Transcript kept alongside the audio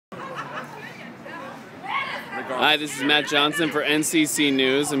Hi, this is Matt Johnson for NCC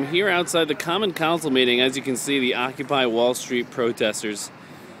News. I'm here outside the Common Council meeting. As you can see, the Occupy Wall Street protesters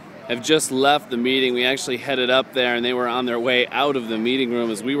have just left the meeting. We actually headed up there and they were on their way out of the meeting room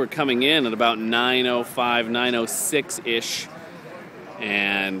as we were coming in at about 9:05, 9:06-ish.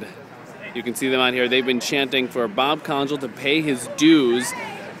 And you can see them out here. They've been chanting for Bob Congel to pay his dues,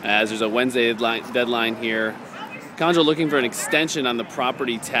 as there's a Wednesday deadline here. Congel looking for an extension on the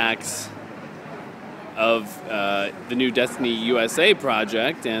property tax of the new Destiny USA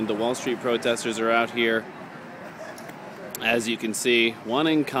project, and the Wall Street protesters are out here, as you can see,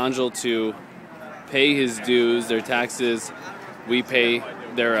 wanting Congel to pay his dues, their taxes. We pay,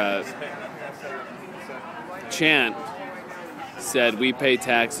 their chant said, "We pay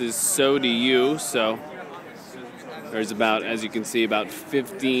taxes, so do you." So there's about, as you can see, about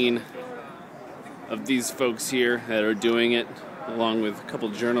 15 of these folks here that are doing it, along with a couple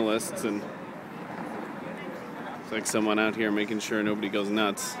journalists, and it's like someone out here making sure nobody goes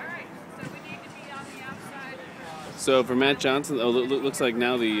nuts. So for Matt Johnson, it looks like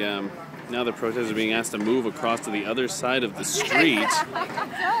now the protesters are being asked to move across to the other side of the street. It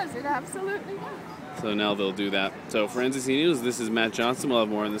does. It absolutely does. So now they'll do that. So for NCC News, this is Matt Johnson. We'll have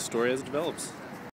more on this story as it develops.